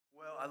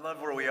I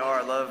love where we are.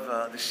 I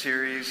love the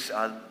series.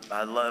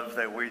 I love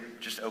that we're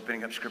just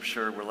opening up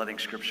Scripture. We're letting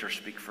Scripture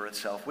speak for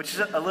itself, which is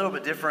a little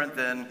bit different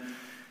than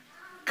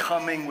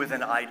coming with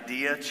an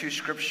idea to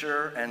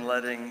Scripture and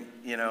letting,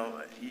 you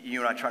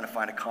and I trying to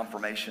find a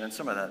confirmation. And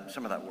some of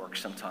that works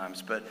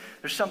sometimes. But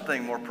there's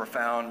something more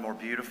profound, more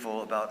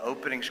beautiful about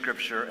opening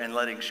Scripture and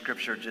letting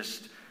Scripture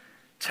just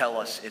tell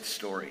us its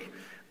story.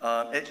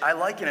 I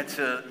liken it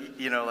to,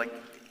 like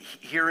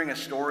hearing a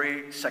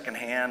story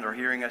secondhand or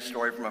hearing a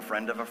story from a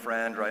friend of a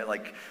friend, right?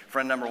 Like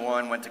friend number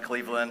one went to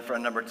Cleveland,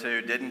 friend number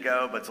two didn't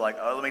go, but it's like,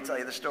 oh, let me tell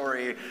you the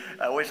story.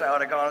 I wish I would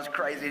have gone. It's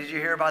crazy. Did you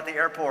hear about the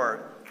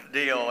airport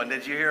deal? And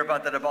did you hear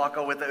about the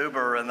debacle with the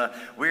Uber and the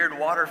weird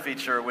water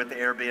feature with the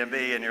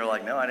Airbnb? And you're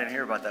like, no, I didn't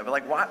hear about that. But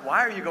like,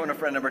 why are you going to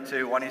friend number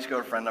two? Why don't you go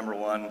to friend number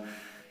one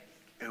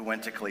who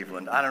went to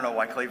Cleveland? I don't know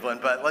why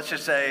Cleveland, but let's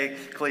just say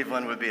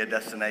Cleveland would be a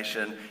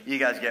destination. You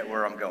guys get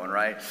where I'm going,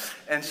 right?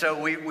 And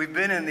so we've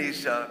been in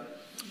these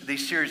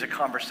series of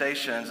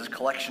conversations, this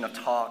collection of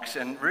talks,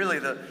 and really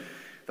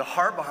the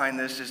heart behind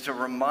this is to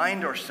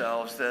remind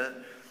ourselves that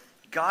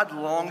God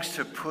longs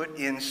to put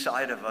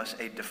inside of us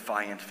a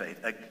defiant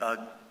faith,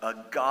 a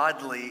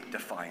godly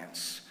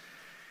defiance,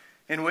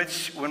 in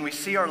which when we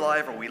see our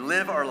life or we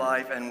live our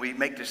life and we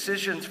make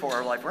decisions for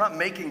our life, we're not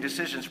making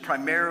decisions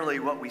primarily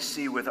what we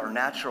see with our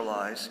natural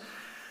eyes,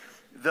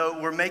 though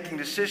we're making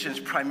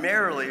decisions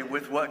primarily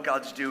with what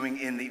God's doing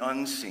in the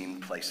unseen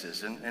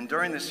places. And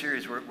during this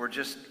series,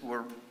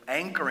 we're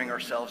anchoring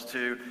ourselves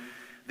to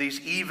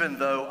these even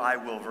though I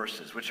will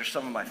verses, which are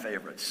some of my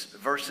favorites.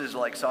 Verses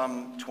like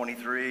Psalm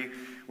 23,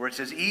 where it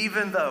says,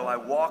 even though I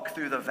walk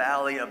through the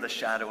valley of the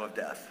shadow of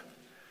death.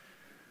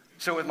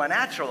 So with my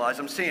natural eyes,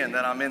 I'm seeing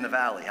that I'm in the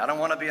valley. I don't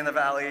want to be in the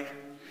valley.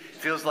 It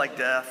feels like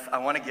death. I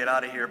want to get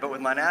out of here. But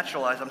with my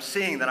natural eyes, I'm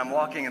seeing that I'm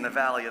walking in the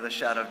valley of the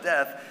shadow of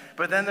death.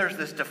 But then there's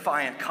this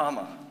defiant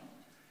comma.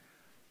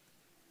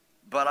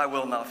 But I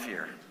will not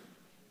fear.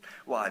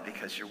 Why?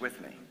 Because you're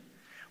with me.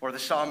 Or the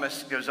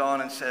psalmist goes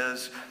on and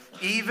says,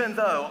 even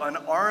though an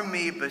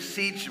army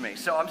besieged me.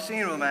 So I'm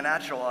seeing with my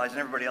natural eyes and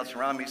everybody else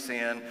around me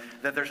seeing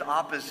that there's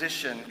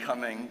opposition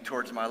coming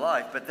towards my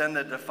life. But then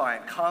the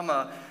defiant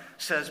comma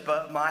says,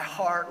 but my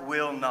heart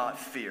will not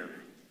fear.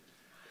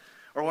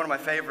 Or one of my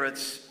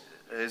favorites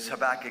is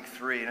Habakkuk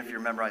 3, and if you're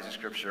memorizing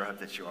Scripture, I hope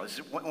that you are. This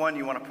is one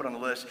you want to put on the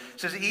list.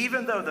 It says,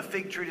 even though the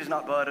fig tree does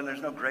not bud and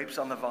there's no grapes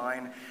on the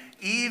vine,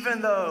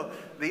 even though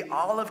the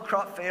olive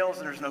crop fails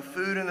and there's no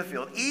food in the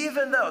field,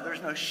 even though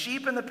there's no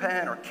sheep in the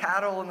pen or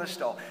cattle in the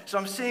stall. So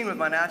I'm seeing with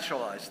my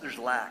natural eyes, there's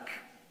lack.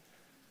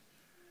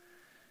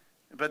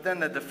 But then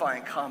the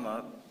defiant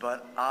comma,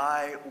 but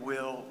I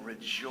will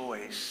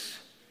rejoice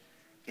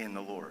in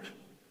the Lord.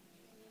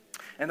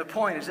 And the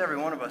point is, every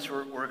one of us,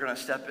 we're going to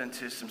step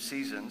into some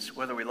seasons,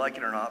 whether we like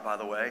it or not, by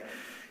the way,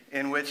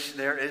 in which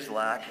there is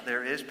lack,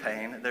 there is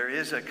pain, there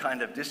is a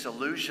kind of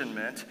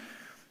disillusionment.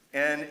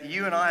 And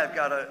you and I have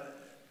got to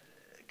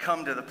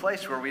come to the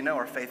place where we know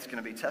our faith is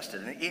going to be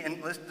tested.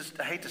 And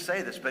I hate to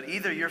say this, but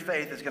either your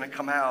faith is going to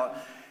come out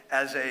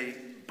as a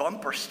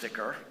bumper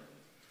sticker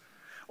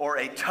or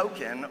a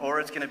token, or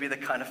it's going to be the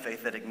kind of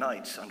faith that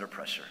ignites under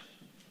pressure.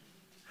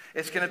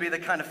 It's going to be the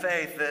kind of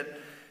faith that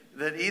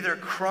either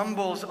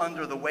crumbles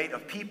under the weight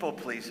of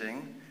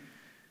people-pleasing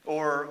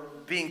or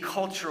being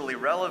culturally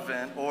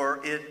relevant, or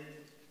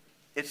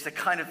it's the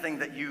kind of thing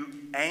that you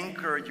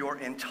anchor your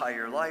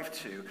entire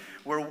life to,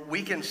 where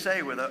we can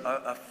say with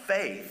a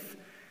faith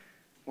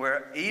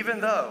where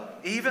even though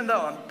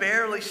I'm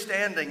barely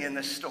standing in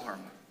this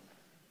storm,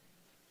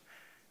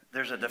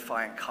 there's a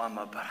defiant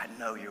comma, but I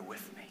know you're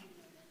with me.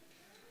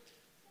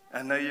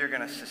 I know you're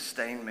going to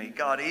sustain me.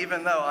 God,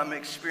 even though I'm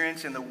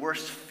experiencing the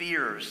worst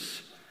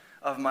fears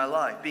of my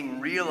life being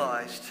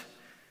realized,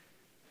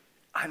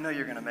 I know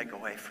you're going to make a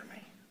way for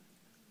me.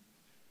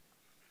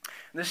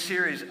 This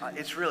series,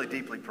 it's really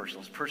deeply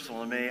personal. It's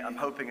personal to me. I'm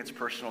hoping it's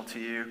personal to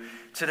you.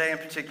 Today in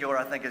particular,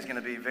 I think is going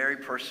to be very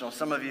personal.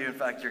 Some of you, in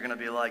fact, you're going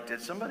to be like,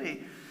 did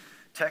somebody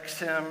text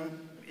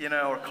him,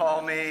 or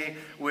call me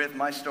with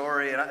my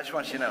story? And I just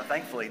want you to know,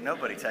 thankfully,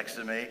 nobody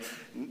texted me.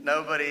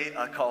 Nobody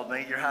called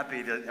me.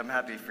 I'm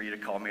happy for you to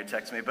call me or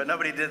text me, but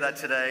nobody did that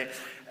today.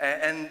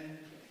 And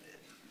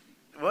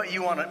what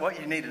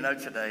you need to know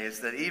today is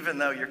that even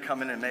though you're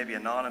coming in maybe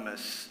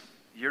anonymous,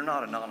 you're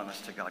not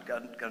anonymous to God.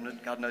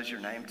 God knows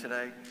your name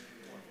today. Amen.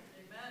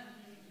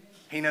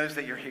 He knows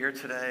that you're here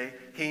today.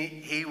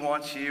 He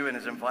wants you and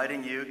is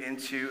inviting you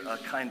into a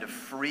kind of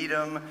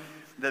freedom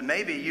that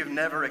maybe you've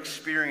never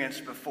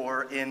experienced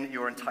before in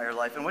your entire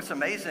life. And what's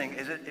amazing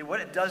is what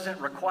it doesn't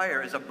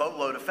require is a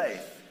boatload of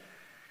faith.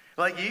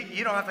 Like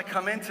you don't have to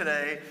come in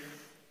today,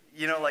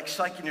 like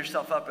psyching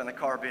yourself up in the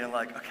car being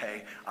like,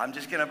 okay, I'm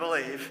just going to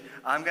believe.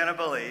 I'm going to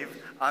believe.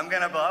 I'm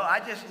going to believe.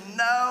 I just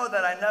know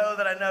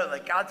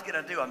that God's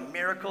going to do a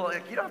miracle.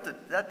 Like,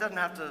 that doesn't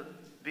have to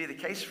be the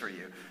case for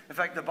you. In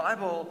fact, the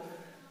Bible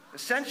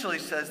essentially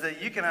says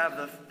that you can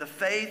have the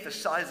faith the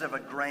size of a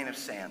grain of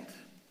sand.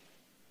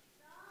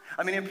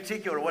 I mean, in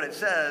particular, what it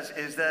says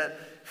is that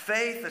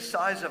faith the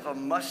size of a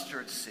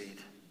mustard seed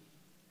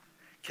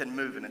can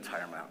move an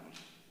entire mountain.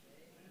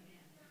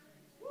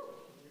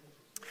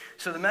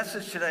 So the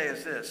message today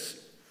is this: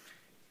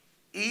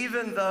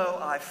 even though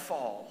I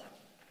fall,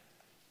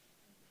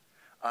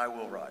 I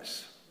will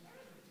rise.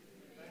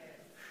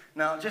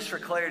 Now, just for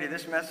clarity,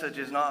 this message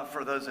is not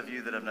for those of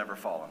you that have never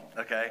fallen,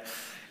 okay?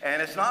 And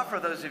it's not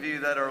for those of you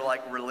that are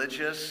like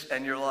religious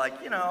and you're like,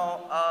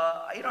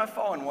 I've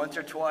fallen once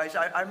or twice.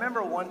 I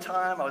remember one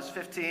time I was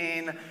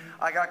 15,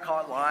 I got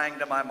caught lying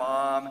to my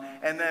mom.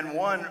 And then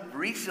one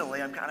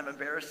recently I'm kind of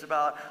embarrassed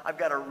about. I've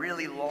got a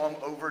really long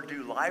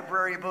overdue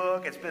library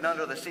book. It's been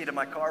under the seat of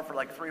my car for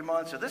like 3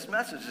 months. So this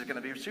message is going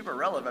to be super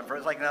relevant for,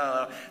 it's like,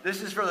 no.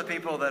 This is for the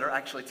people that are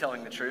actually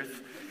telling the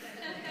truth.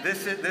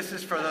 This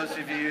is for those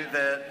of you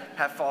that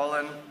have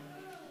fallen,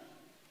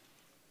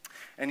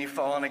 and you've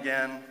fallen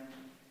again,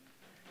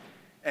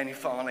 and you've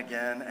fallen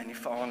again, and you've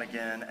fallen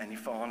again, and you've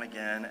fallen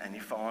again, and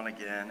you've fallen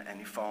again, and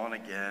you've fallen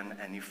again,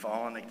 and you've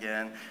fallen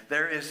again.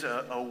 There is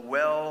a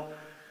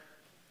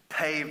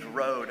well-paved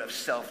road of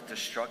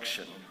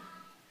self-destruction.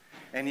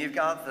 And you've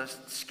got the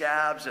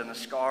scabs and the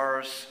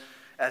scars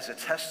as a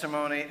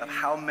testimony of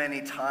how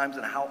many times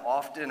and how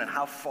often and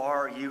how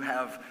far you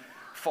have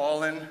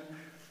fallen.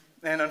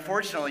 And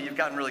unfortunately, you've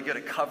gotten really good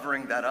at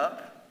covering that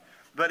up.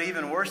 But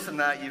even worse than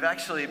that, you've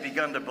actually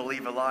begun to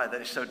believe a lie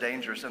that is so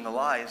dangerous. And the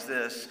lie is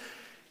this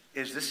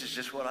is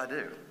just what I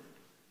do.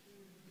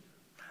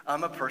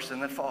 I'm a person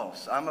that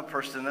falls. I'm a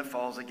person that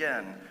falls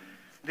again.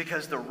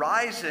 Because the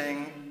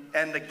rising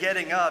and the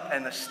getting up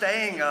and the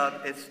staying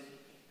up,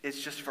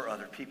 it's just for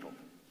other people.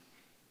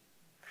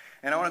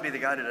 And I want to be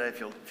the guy today, if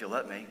you'll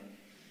let me,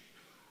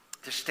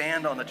 to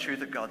stand on the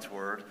truth of God's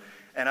word.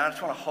 And I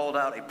just want to hold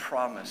out a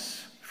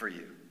promise for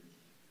you.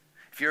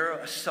 If you're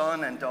a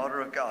son and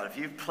daughter of God, if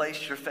you've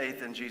placed your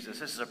faith in Jesus,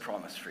 this is a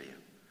promise for you.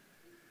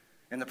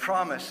 And the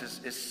promise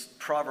is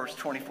Proverbs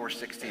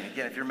 24:16.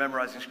 Again, if you're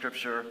memorizing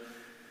scripture,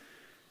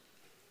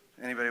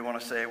 anybody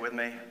want to say it with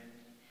me?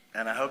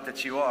 And I hope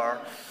that you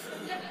are.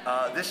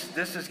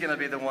 This is going to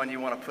be the one you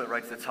want to put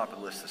right to the top of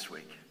the list this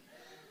week.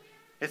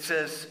 It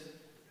says,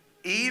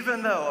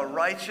 even though a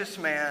righteous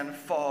man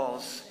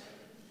falls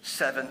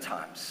 7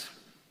 times,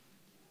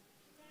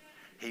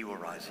 he will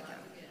rise again.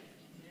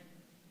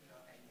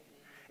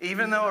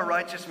 Even though a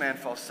righteous man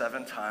falls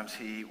 7 times,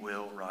 he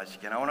will rise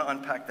again. I want to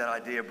unpack that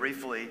idea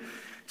briefly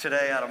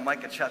today out of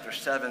Micah chapter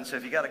 7. So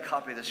if you got a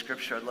copy of the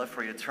scripture, I'd love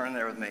for you to turn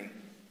there with me.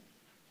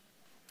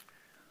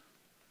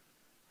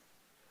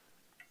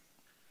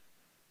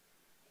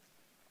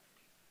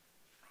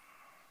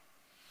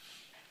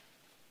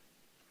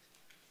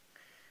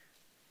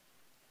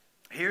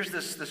 Here's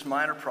this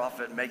minor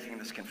prophet making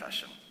this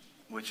confession,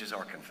 which is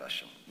our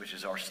confession, which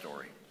is our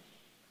story.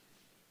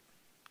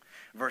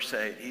 Verse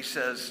 8, he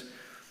says,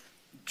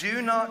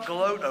 do not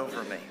gloat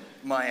over me,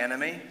 my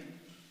enemy,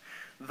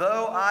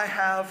 though I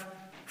have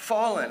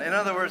fallen. In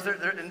other words,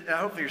 and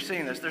hopefully you're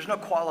seeing this, there's no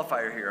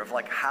qualifier here of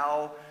like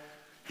how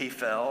he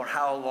fell or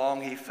how long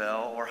he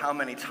fell or how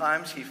many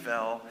times he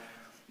fell.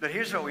 But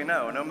here's what we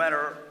know. No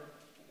matter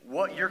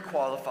what your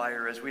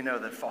qualifier is, we know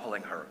that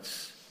falling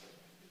hurts.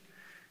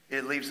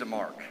 It leaves a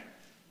mark.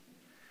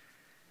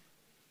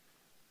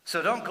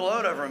 So don't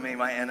gloat over me,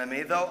 my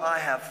enemy. Though I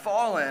have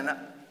fallen,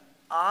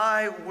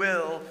 I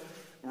will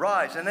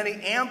rise. And then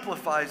he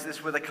amplifies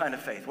this with a kind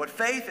of faith. What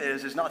faith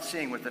is not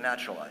seeing with the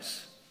natural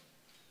eyes.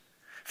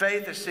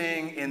 Faith is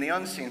seeing in the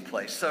unseen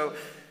place. So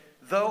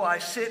though I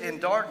sit in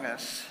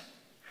darkness,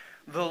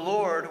 the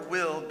Lord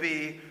will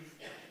be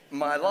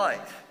my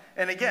light.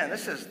 And again,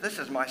 this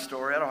is my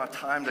story. I don't have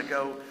time to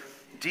go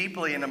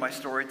deeply into my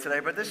story today,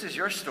 but this is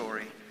your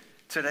story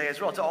today as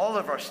well. It's all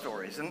of our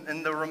stories.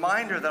 And the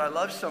reminder that I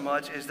love so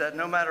much is that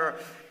no matter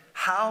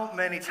how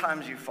many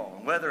times you've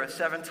fallen, whether it's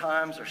 7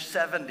 times or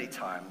 70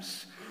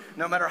 times,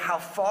 no matter how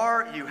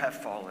far you have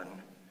fallen,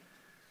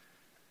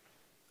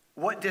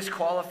 what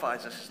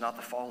disqualifies us is not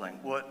the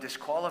falling. What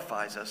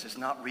disqualifies us is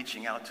not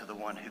reaching out to the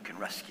one who can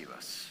rescue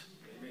us.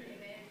 Amen.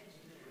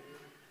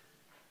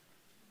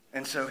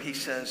 And so he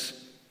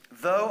says,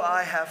 though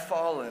I have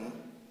fallen,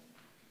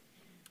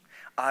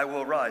 I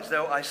will rise.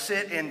 Though I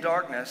sit in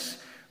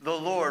darkness, the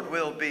Lord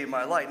will be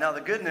my light. Now, the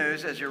good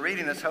news, as you're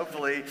reading this,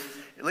 hopefully,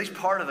 at least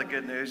part of the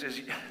good news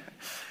is,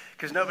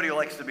 because nobody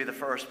likes to be the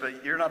first,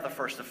 but you're not the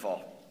first to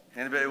fall.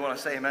 Anybody want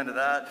to say amen to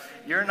that?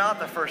 You're not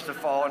the first to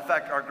fall. In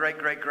fact, our great,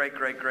 I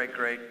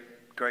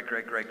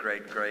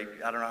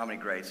don't know how many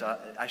greats,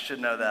 I should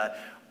know that.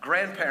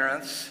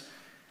 Grandparents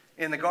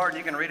in the garden,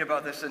 you can read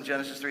about this in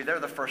Genesis 3, they're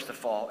the first to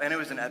fall, and it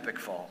was an epic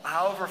fall.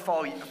 However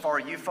far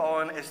you've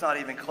fallen, it's not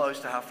even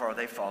close to how far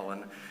they've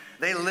fallen.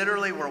 They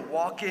literally were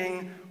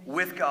walking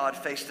with God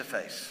face to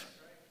face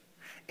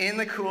in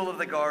the cool of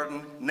the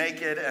garden,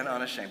 naked and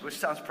unashamed, which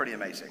sounds pretty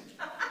amazing.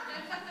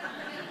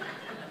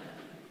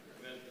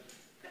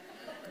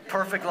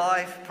 Perfect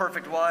life,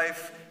 perfect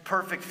wife,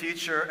 perfect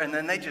future, and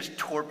then they just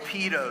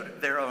torpedoed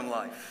their own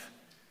life.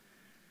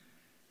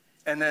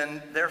 And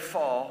then their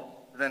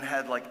fall then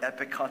had like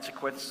epic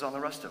consequences on the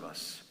rest of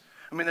us.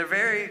 I mean, the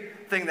very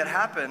thing that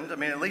happened, I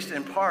mean, at least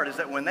in part, is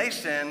that when they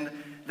sinned,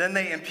 then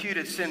they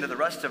imputed sin to the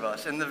rest of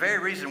us. And the very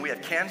reason we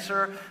have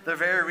cancer, the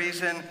very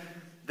reason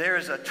there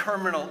is a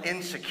terminal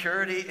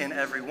insecurity in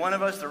every one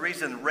of us. The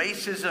reason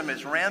racism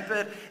is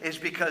rampant is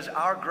because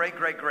our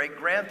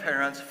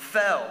great-great-great-grandparents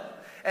fell.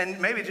 And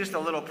maybe just a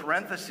little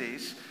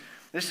parenthesis,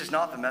 this is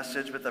not the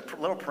message, but the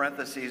little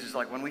parenthesis is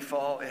like when we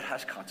fall, it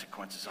has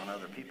consequences on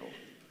other people.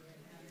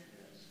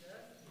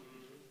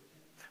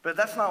 But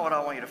that's not what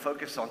I want you to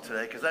focus on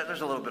today, because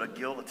there's a little bit of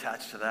guilt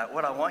attached to that.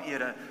 What I want you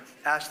to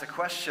ask the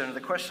question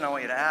I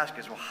want you to ask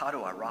is, well, how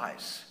do I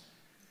rise?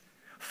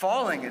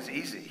 Falling is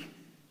easy.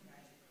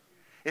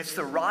 It's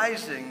the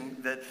rising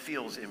that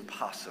feels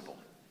impossible.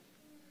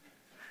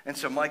 And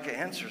so Micah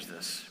answers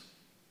this.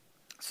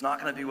 It's not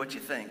going to be what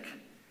you think.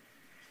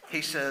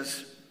 He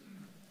says,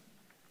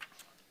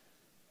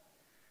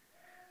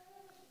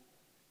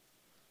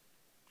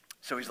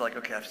 so he's like,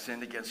 okay, I've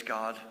sinned against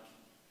God.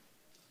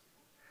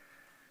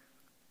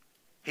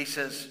 He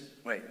says,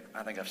 wait,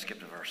 I think I've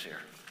skipped a verse here.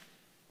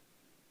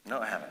 No,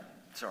 I haven't.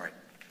 Sorry.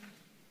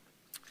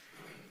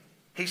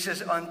 He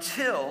says,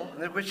 until,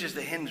 which is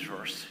the hinge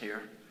verse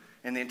here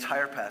in the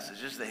entire passage.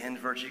 This is the hinge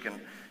verse. You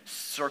can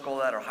circle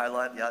that or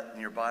highlight that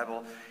in your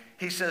Bible.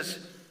 He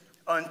says,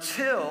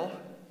 until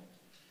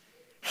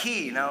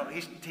he, now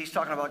he's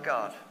talking about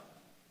God,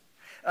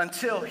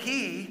 until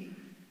he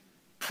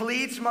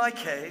pleads my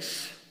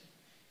case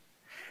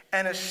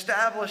and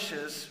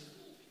establishes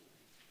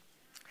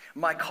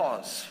my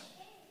cause.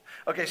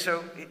 Okay,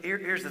 so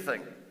here's the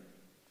thing.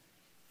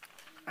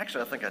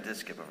 Actually, I think I did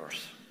skip a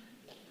verse.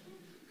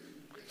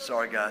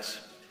 Sorry, guys.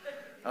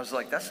 I was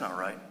like, that's not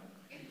right.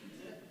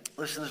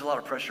 Listen, there's a lot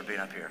of pressure being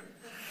up here.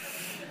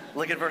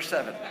 Look at verse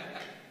 7.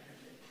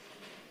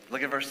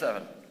 Look at verse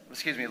 7.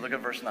 Excuse me, look at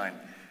verse 9.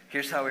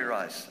 Here's how we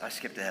rise. I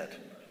skipped ahead.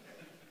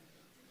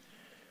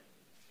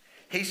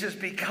 He says,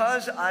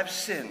 because I've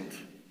sinned.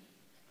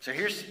 So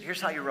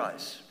here's how you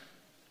rise.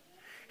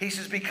 He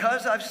says,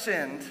 because I've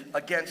sinned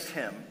against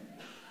him,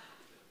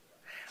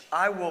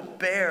 I will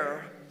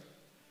bear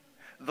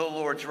the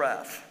Lord's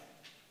wrath.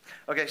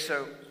 Okay,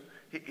 so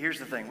here's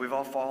the thing. We've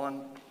all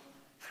fallen.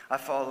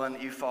 I've fallen,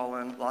 you've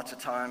fallen lots of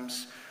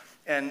times.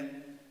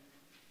 And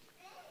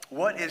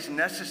what is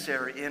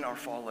necessary in our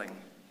falling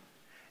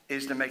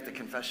is to make the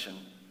confession,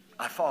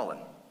 I've fallen.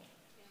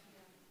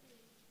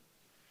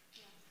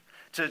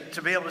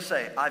 To be able to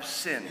say, I've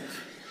sinned.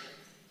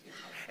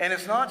 And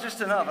it's not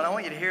just enough, and I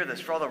want you to hear this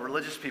for all the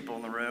religious people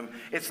in the room.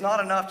 It's not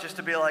enough just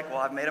to be like, well,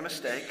 I've made a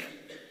mistake,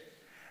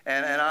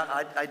 and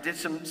I did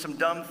some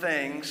dumb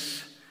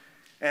things,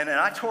 and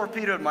I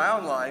torpedoed my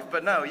own life.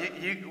 But no,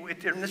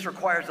 and this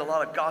requires a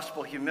lot of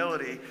gospel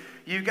humility.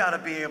 You've got to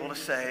be able to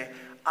say,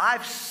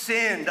 I've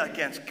sinned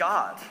against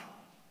God.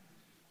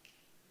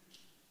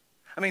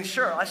 I mean,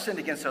 sure, I sinned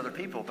against other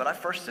people, but I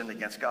first sinned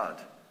against God.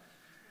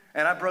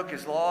 And I broke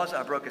his laws,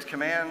 I broke his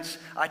commands,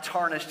 I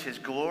tarnished his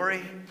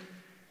glory.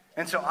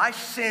 And so I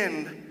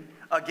sinned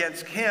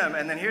against him,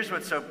 and then here's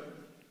what's so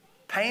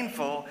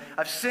painful.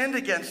 I've sinned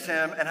against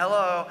him, and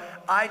hello,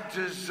 I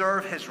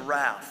deserve his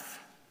wrath.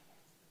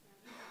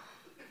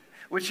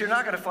 Which you're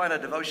not going to find a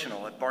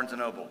devotional at Barnes &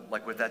 Noble,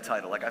 like with that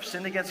title. Like, I've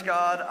sinned against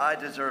God, I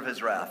deserve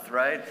his wrath,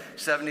 right?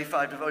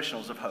 75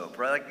 devotionals of hope,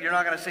 right? Like, you're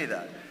not going to see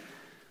that.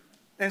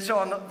 And so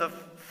on the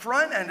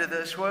front end of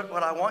this, what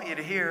I want you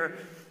to hear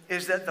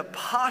is that the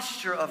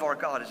posture of our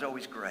God is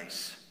always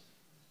grace.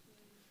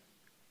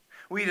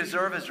 We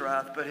deserve his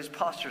wrath, but his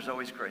posture is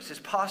always grace. His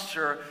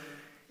posture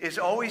is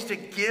always to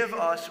give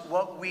us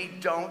what we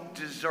don't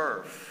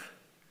deserve.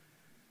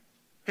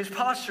 His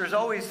posture is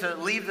always to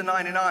leave the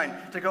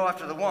 99 to go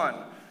after the one.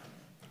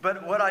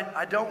 But what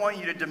I don't want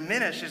you to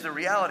diminish is the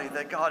reality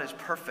that God is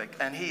perfect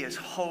and he is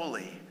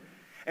holy.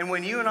 And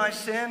when you and I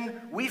sin,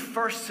 we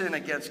first sin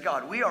against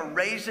God. We are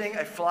raising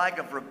a flag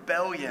of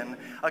rebellion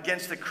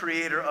against the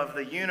creator of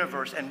the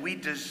universe, and we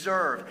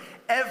deserve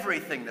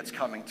everything that's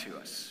coming to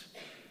us.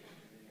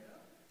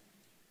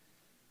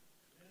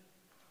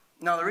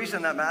 Now, the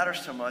reason that matters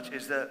so much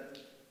is that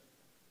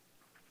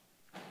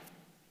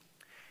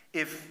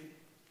if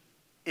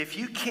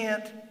you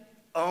can't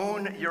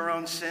own your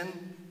own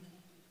sin,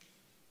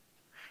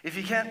 if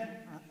you can't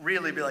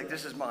really be like,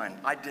 this is mine,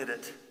 I did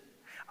it,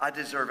 I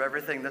deserve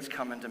everything that's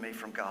coming to me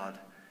from God.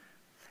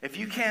 If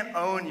you can't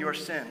own your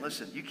sin,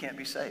 listen, you can't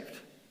be saved.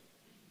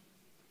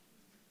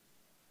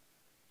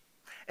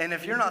 And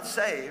if you're not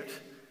saved,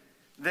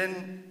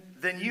 then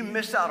you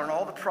miss out on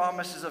all the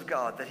promises of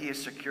God that he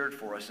has secured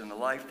for us in the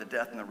life, the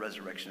death, and the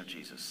resurrection of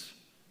Jesus.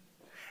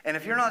 And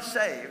if you're not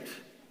saved,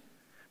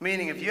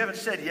 meaning if you haven't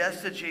said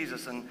yes to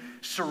Jesus and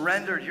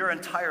surrendered your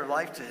entire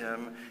life to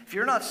him, if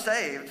you're not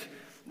saved,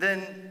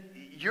 then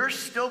you're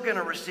still going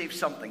to receive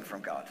something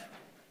from God.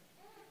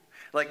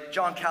 Like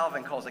John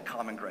Calvin calls it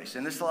common grace.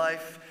 In this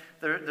life,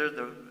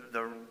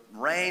 the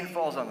rain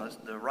falls on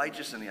the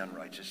righteous and the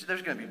unrighteous.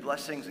 There's going to be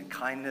blessings and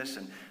kindness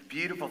and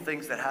beautiful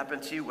things that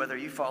happen to you, whether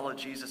you follow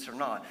Jesus or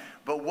not.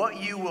 But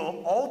what you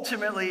will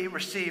ultimately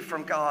receive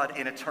from God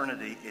in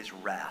eternity is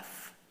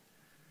wrath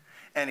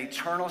and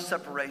eternal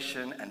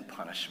separation and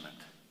punishment.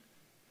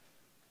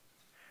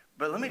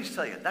 But let me just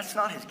tell you, that's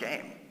not his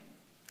game.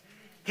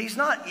 He's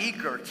not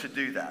eager to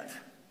do that.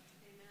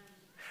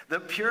 The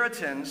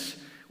Puritans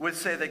would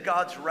say that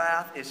God's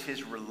wrath is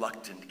his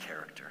reluctant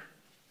character.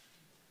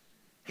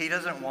 He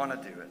doesn't want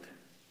to do it.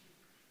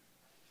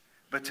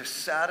 But to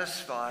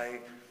satisfy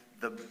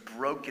the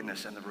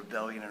brokenness and the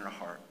rebellion in our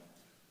heart,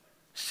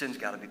 sin's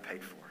got to be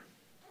paid for.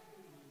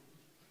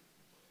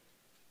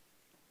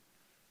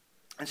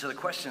 And so the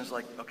question is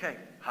like, okay,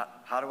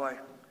 how do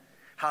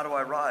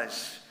I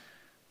rise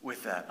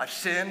with that? I've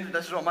sinned.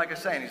 This is what Micah's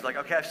saying. He's like,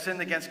 okay, I've sinned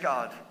against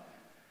God.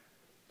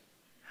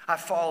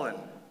 I've fallen.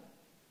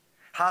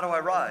 How do I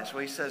rise?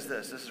 Well, he says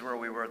this. This is where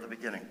we were at the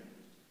beginning.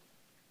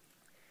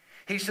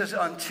 He says,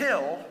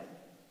 until,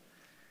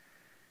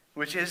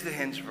 which is the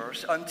hinge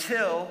verse,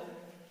 until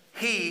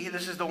he,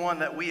 this is the one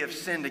that we have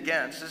sinned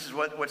against. This is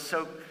what's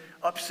so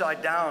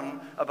upside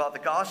down about the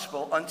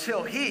gospel.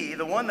 Until he,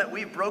 the one that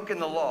we've broken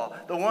the law,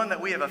 the one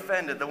that we have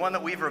offended, the one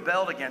that we've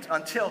rebelled against,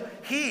 until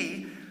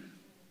he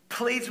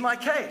pleads my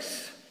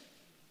case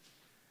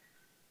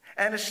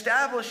and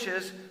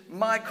establishes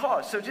my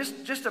cause. So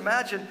just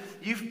imagine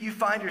you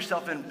find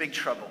yourself in big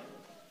trouble.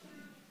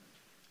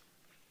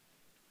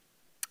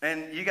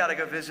 And you got to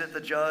go visit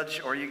the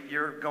judge, or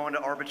you're going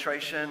to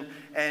arbitration,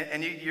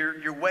 and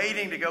you're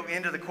waiting to go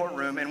into the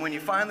courtroom. And when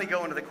you finally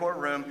go into the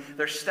courtroom,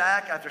 there's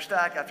stack after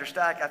stack after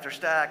stack after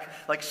stack,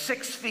 like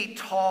 6 feet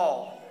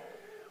tall,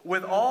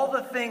 with all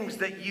the things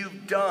that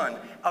you've done,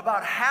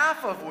 about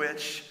half of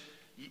which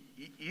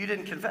you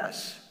didn't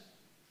confess.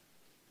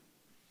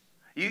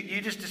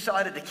 You just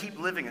decided to keep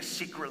living a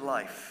secret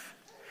life,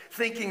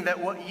 thinking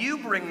that what you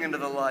bring into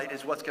the light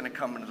is what's going to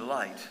come into the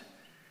light.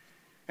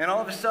 And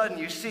all of a sudden,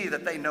 you see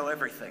that they know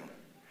everything.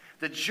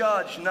 The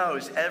judge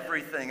knows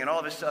everything. And all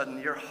of a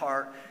sudden, your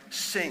heart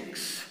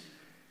sinks.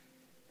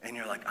 And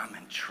you're like, I'm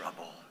in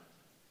trouble.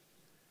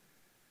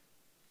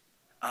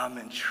 I'm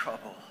in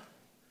trouble.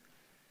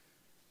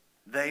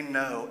 They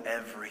know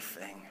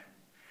everything.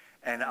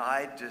 And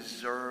I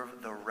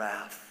deserve the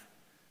wrath.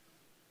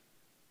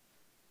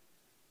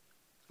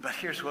 But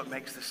here's what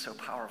makes this so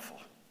powerful.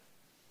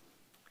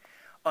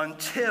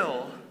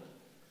 Until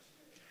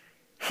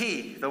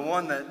he, the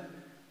one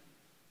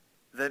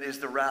that is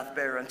the wrath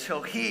bearer,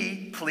 until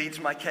he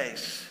pleads my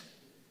case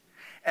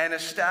and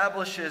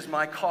establishes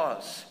my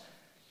cause,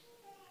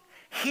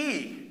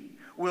 he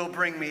will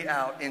bring me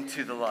out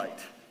into the light.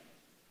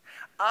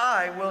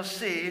 I will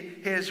see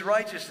his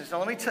righteousness. Now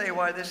let me tell you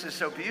why this is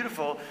so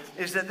beautiful,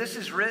 is that this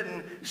is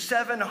written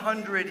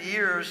 700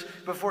 years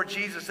before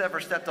Jesus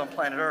ever stepped on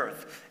planet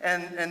Earth.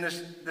 And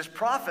this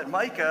prophet,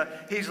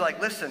 Micah, he's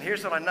like, listen,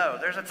 here's what I know.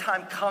 There's a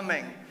time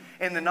coming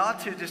in the not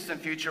too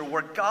distant future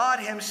where God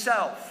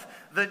himself,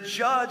 the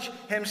judge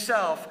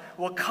himself,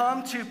 will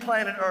come to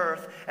planet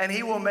Earth, and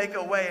he will make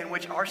a way in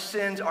which our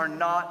sins are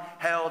not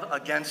held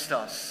against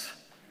us.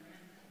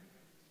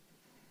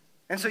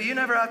 And so you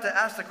never have to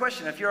ask the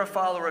question, if you're a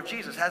follower of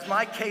Jesus, has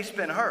my case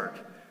been heard?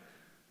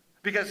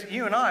 Because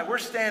you and I, we're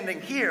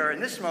standing here in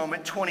this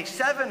moment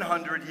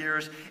 2,700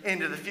 years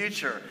into the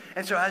future.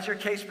 And so has your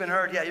case been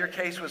heard? Yeah, your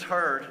case was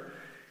heard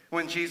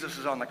when Jesus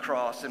was on the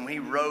cross and when he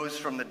rose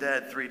from the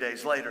dead 3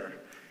 days later.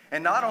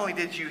 And not only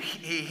did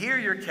he hear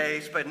your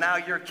case, but now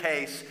your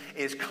case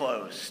is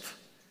closed.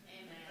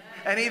 Amen.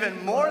 And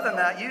even more than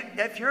that,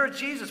 if you're a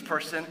Jesus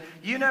person,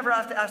 you never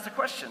have to ask the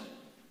question,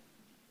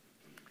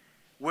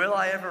 will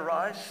I ever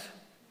rise?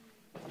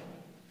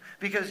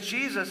 Because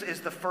Jesus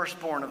is the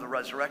firstborn of the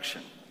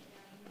resurrection.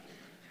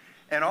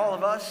 And all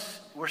of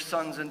us, we're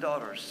sons and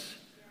daughters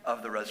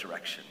of the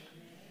resurrection.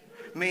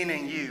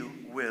 Meaning you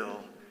will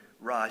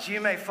rise. You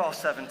may fall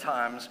 7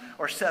 times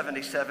or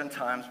 77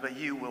 times, but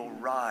you will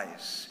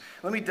rise.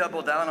 Let me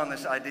double down on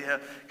this idea.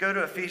 Go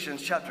to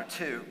Ephesians chapter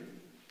 2.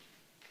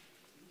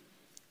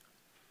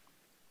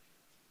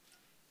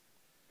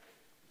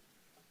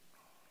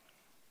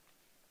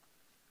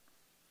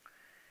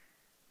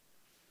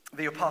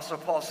 The Apostle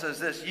Paul says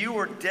this, you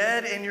were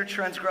dead in your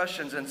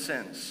transgressions and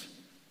sins.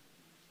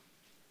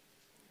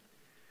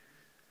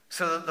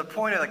 So the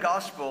point of the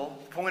gospel,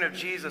 the point of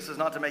Jesus is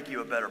not to make you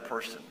a better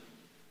person.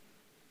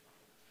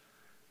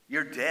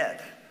 You're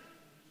dead.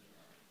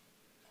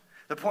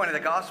 The point of the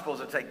gospel is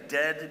to take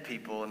dead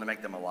people and to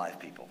make them alive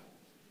people.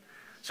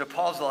 So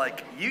Paul's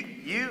like,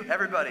 you,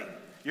 everybody,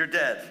 you're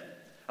dead.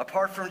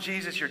 Apart from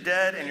Jesus, you're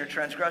dead in your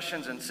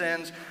transgressions and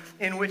sins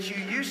in which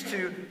you used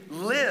to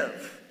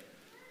live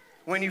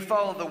when you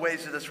followed the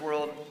ways of this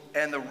world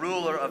and the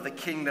ruler of the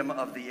kingdom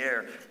of the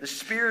air, the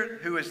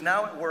spirit who is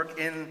now at work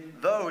in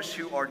those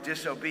who are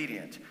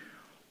disobedient.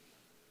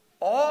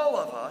 All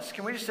of us,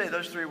 can we just say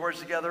those 3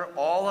 words together?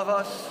 All of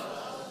us.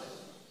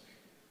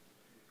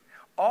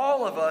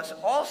 All of us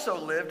also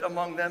lived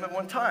among them at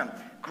one time,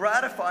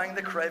 gratifying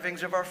the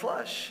cravings of our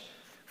flesh,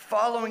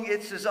 following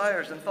its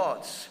desires and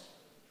thoughts.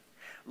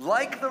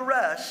 Like the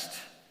rest,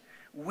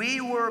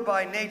 we were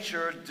by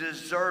nature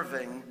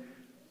deserving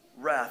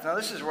wrath. Now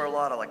this is where a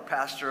lot of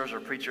pastors or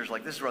preachers,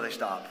 this is where they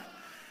stop.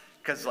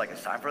 Because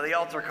it's time for the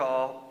altar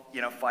call,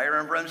 fire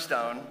and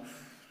brimstone.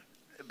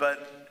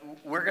 But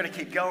we're going to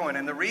keep going.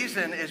 And the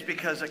reason is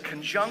because a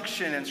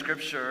conjunction in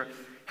Scripture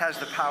has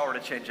the power to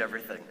change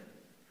everything.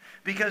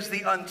 Because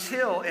the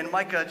until in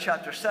Micah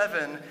chapter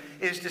 7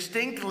 is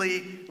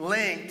distinctly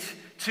linked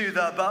to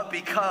the but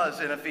because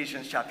in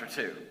Ephesians chapter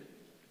 2.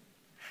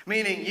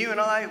 Meaning you and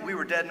I, we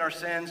were dead in our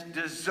sins,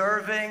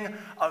 deserving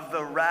of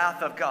the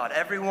wrath of God,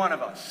 every one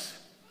of us.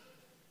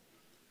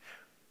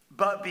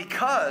 But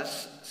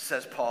because,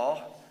 says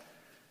Paul,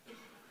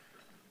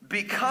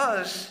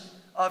 because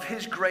of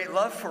his great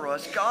love for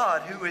us,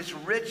 God, who is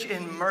rich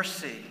in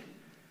mercy,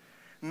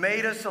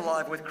 made us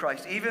alive with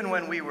Christ, even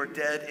when we were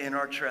dead in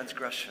our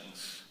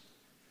transgressions.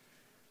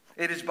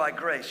 It is by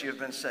grace you have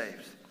been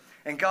saved.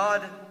 And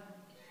God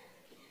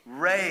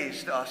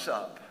raised us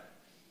up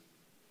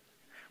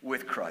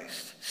with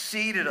Christ,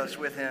 seated us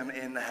with him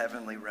in the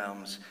heavenly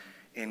realms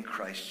in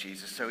Christ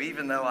Jesus. So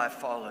even though I've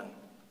fallen,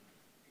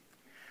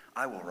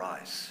 I will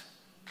rise.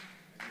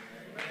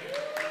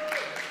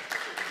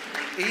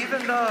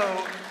 Even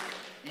though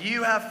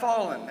you have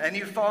fallen, and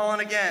you've fallen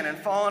again, and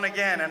fallen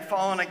again, and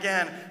fallen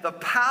again, the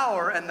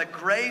power and the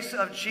grace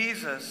of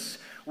Jesus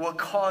will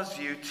cause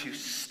you to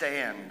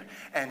stand,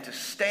 and to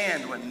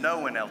stand when no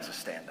one else is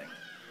standing.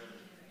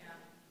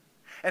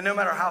 And no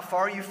matter how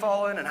far you've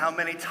fallen and how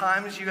many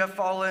times you have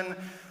fallen,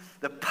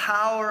 the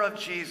power of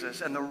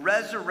Jesus and the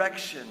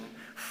resurrection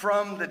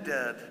from the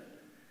dead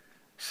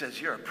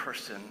says you're a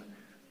person.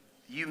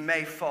 You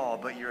may fall,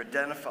 but you're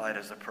identified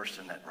as a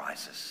person that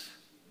rises.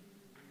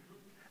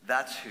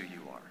 That's who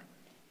you are.